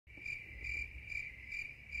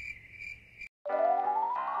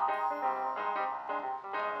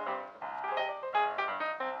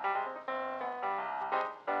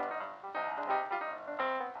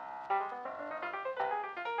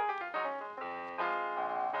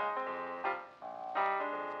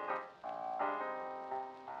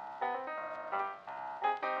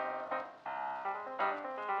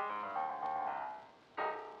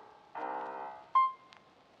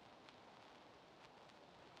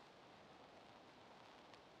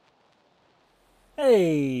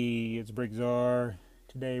Hey, it's BrickTsar.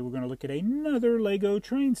 Today we're going to look at another Lego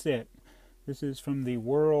train set. This is from the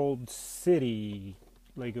World City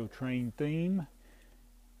Lego train theme.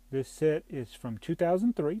 This set is from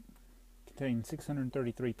 2003. Contains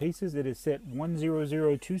 633 pieces. It is set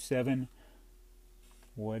 10027.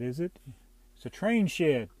 What is it? It's a train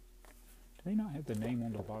shed. Do they not have the name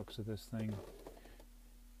on the box of this thing?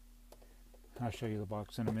 I'll show you the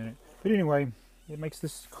box in a minute. But anyway, it makes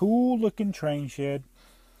this cool looking train shed.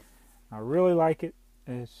 I really like it.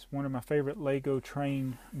 It's one of my favorite Lego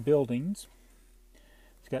train buildings.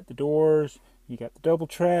 It's got the doors, you got the double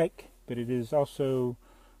track, but it is also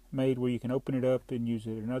made where you can open it up and use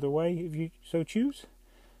it another way if you so choose.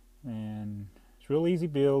 And it's a real easy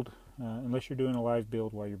build, unless you're doing a live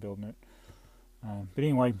build while you're building it. But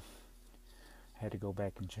anyway, I had to go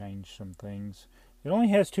back and change some things. It only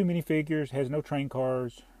has 2 minifigures, has no train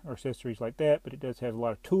cars or accessories like that, but it does have a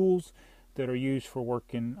lot of tools that are used for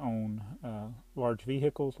working on large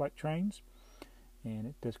vehicles like trains. And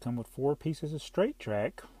it does come with 4 pieces of straight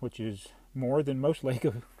track, which is more than most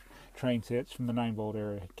Lego train sets from the 9-volt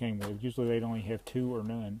era came with. Usually they'd only have 2 or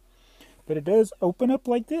none. But it does open up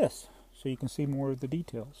like this, so you can see more of the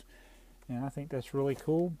details. And I think that's really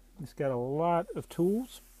cool. It's got a lot of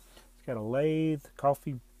tools. It's got a lathe,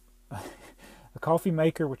 a coffee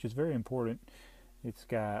maker, which is very important. It's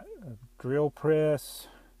got a drill press.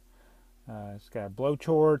 It's got a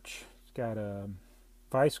blowtorch. It's got a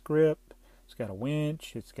vice grip. It's got a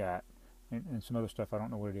winch. It's got and some other stuff I don't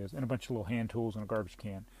know what it is, and a bunch of little hand tools and a garbage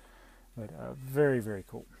can. But very, very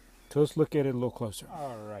cool. So let's look at it a little closer.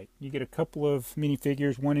 All right, you get a couple of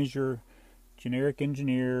minifigures. One is your generic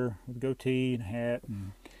engineer with a goatee and a hat,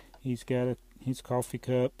 and he's got his coffee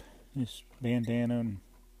cup, his bandana, and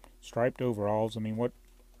striped overalls. I mean, what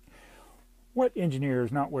engineer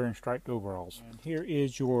is not wearing striped overalls? And here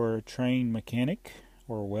is your train mechanic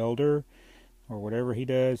or welder or whatever he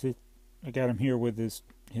does. I got him here with his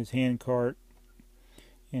hand cart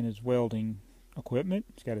and his welding equipment.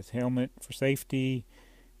 He's got his helmet for safety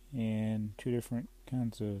and 2 different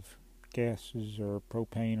kinds of gases or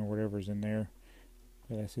propane or whatever's in there.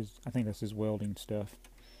 That's I think that's his welding stuff.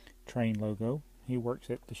 Train logo. He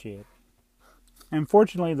works at the shed.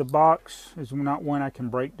 Unfortunately, the box is not one I can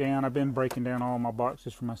break down. I've been breaking down all my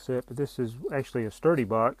boxes for my set, but this is actually a sturdy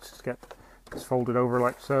box. It's folded over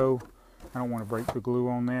like so. I don't want to break the glue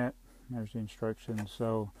on that. There's the instructions.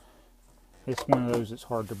 So it's one of those that's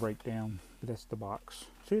hard to break down, but that's the box.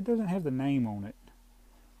 See, it doesn't have the name on it.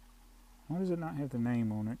 Why does it not have the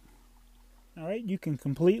name on it? Alright, you can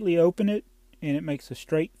completely open it, and it makes a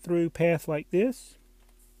straight through path like this.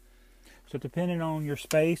 So depending on your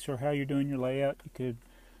space or how you're doing your layout, you could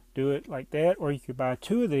do it like that, or you could buy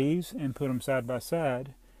 2 of these and put them side by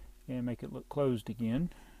side and make it look closed again.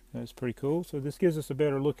 That's pretty cool. So this gives us a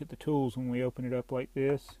better look at the tools when we open it up like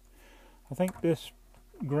this. I think this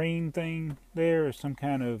green thing there is some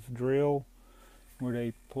kind of drill where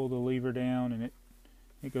they pull the lever down and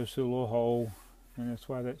it goes through a little hole, and that's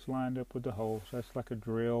why that's lined up with the hole. So that's like a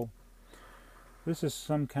drill. This is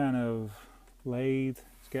some kind of lathe.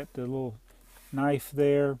 It's got the little knife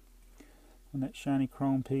there on that shiny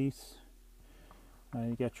chrome piece.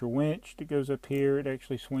 You got your winch that goes up here. It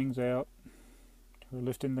actually swings out for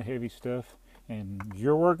lifting the heavy stuff. And if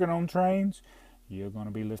you're working on trains, you're going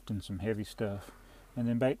to be lifting some heavy stuff. And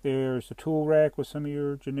then back there is a tool rack with some of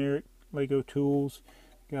your generic Lego tools.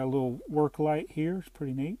 Got a little work light here. It's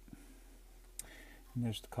pretty neat. And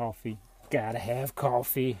there's the coffee. Gotta have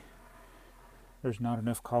coffee. There's not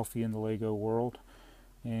enough coffee in the Lego world.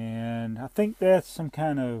 And I think that's some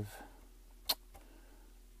kind of...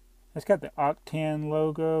 It's got the Octan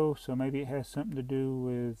logo, so maybe it has something to do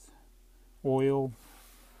with oil.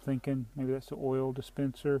 Thinking maybe that's the oil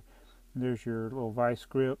dispenser. And there's your little vice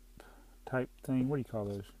grip type thing. What do you call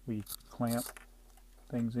those? Where you clamp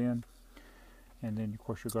things in. And then, of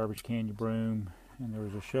course, your garbage can, your broom. And there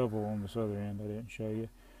was a shovel on this other end I didn't show you.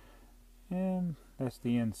 And that's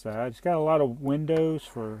the inside. It's got a lot of windows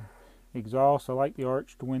for exhaust. I like the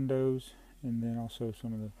arched windows, and then also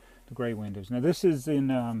some of the gray windows. Now this is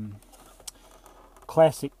in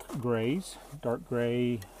classic grays, dark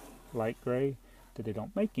gray, light gray, that they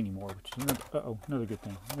don't make anymore, which is another good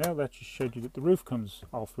thing. Well, that just showed you that the roof comes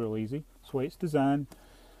off real easy. That's the way it's designed.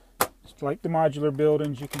 It's like the modular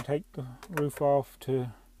buildings. You can take the roof off to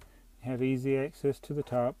have easy access to the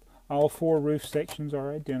top. All 4 roof sections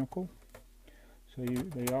are identical. So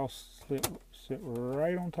they all sit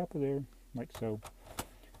right on top of there, like so.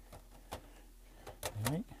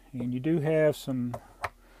 Alright, and you do have some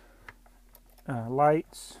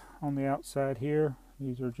lights on the outside here.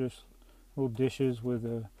 These are just little dishes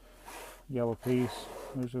with yellow piece.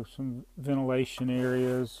 There's some ventilation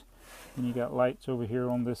areas, and you got lights over here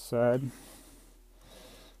on this side.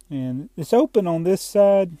 And it's open on this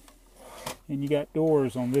side, and you got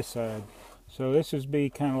doors on this side. So this would be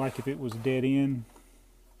kind of like if it was dead end.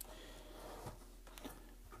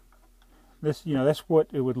 This, that's what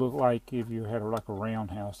it would look like if you had like a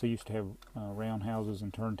roundhouse. They used to have roundhouses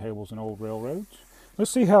and turntables in old railroads. Let's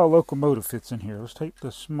see how a locomotive fits in here. Let's take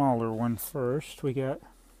the smaller one first. We got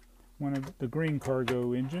one of the green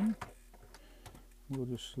cargo engine. We'll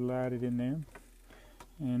just slide it in there.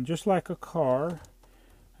 And just like a car,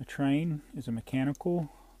 a train is a mechanical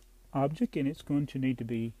object, and it's going to need to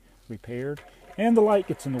be repaired. And the light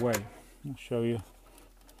gets in the way. I'll show you.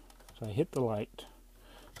 So I hit the light.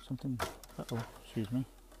 Excuse me.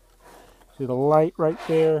 See the light right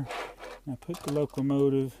there? I put the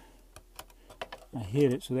locomotive, I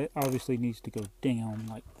hit it, so that obviously needs to go down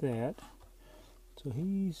like that. So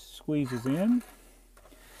he squeezes in.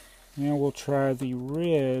 Now we'll try the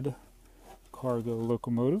red cargo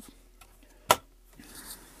locomotive.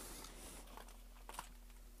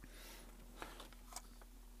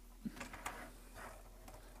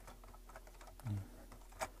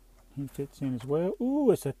 He fits in as well.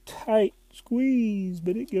 Ooh, it's a tight squeeze,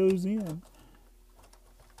 but it goes in.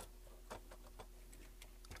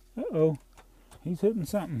 Uh-oh. He's hitting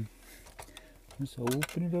something. Let's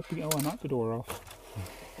open it up again. Oh, I knocked the door off.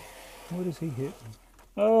 What is he hitting?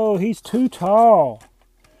 Oh, he's too tall.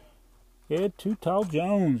 Ed Too Tall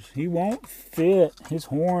Jones. He won't fit. His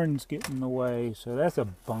horns get in the way, so that's a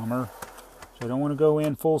bummer. So I don't want to go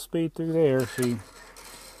in full speed through there. See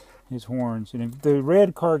his horns. And if the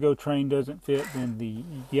red cargo train doesn't fit, then the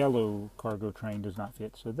yellow cargo train does not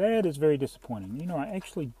fit. So that is very disappointing. I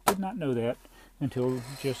actually did not know that until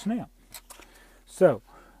just now. So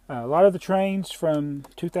a lot of the trains from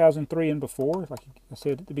 2003 and before, like I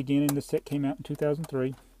said at the beginning, this set came out in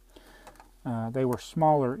 2003. They were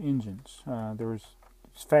smaller engines. In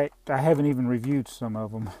fact, I haven't even reviewed some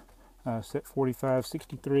of them. Set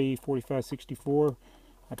 4563, 4564.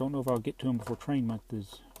 I don't know if I'll get to them before train month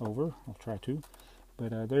is over. I'll try to.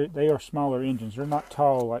 But they are smaller engines. They're not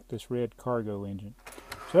tall like this red cargo engine.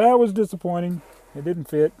 So that was disappointing. It didn't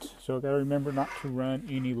fit. So I've got to remember not to run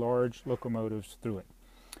any large locomotives through it.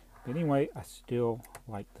 But anyway, I still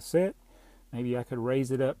like the set. Maybe I could raise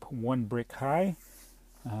it up one brick high.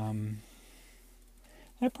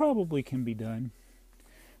 That probably can be done.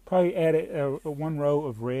 Probably add one row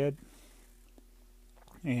of red,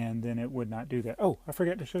 and then it would not do that. Oh, I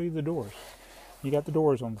forgot to show you the doors. You got the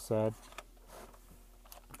doors on the side.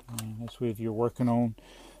 And that's if you're working on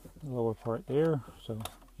the lower part there. So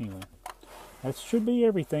anyway, that should be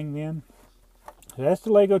everything then. So that's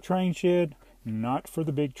the Lego train shed. Not for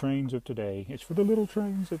the big trains of today. It's for the little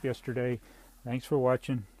trains of yesterday. Thanks for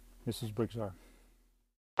watching. This is BrickTsar.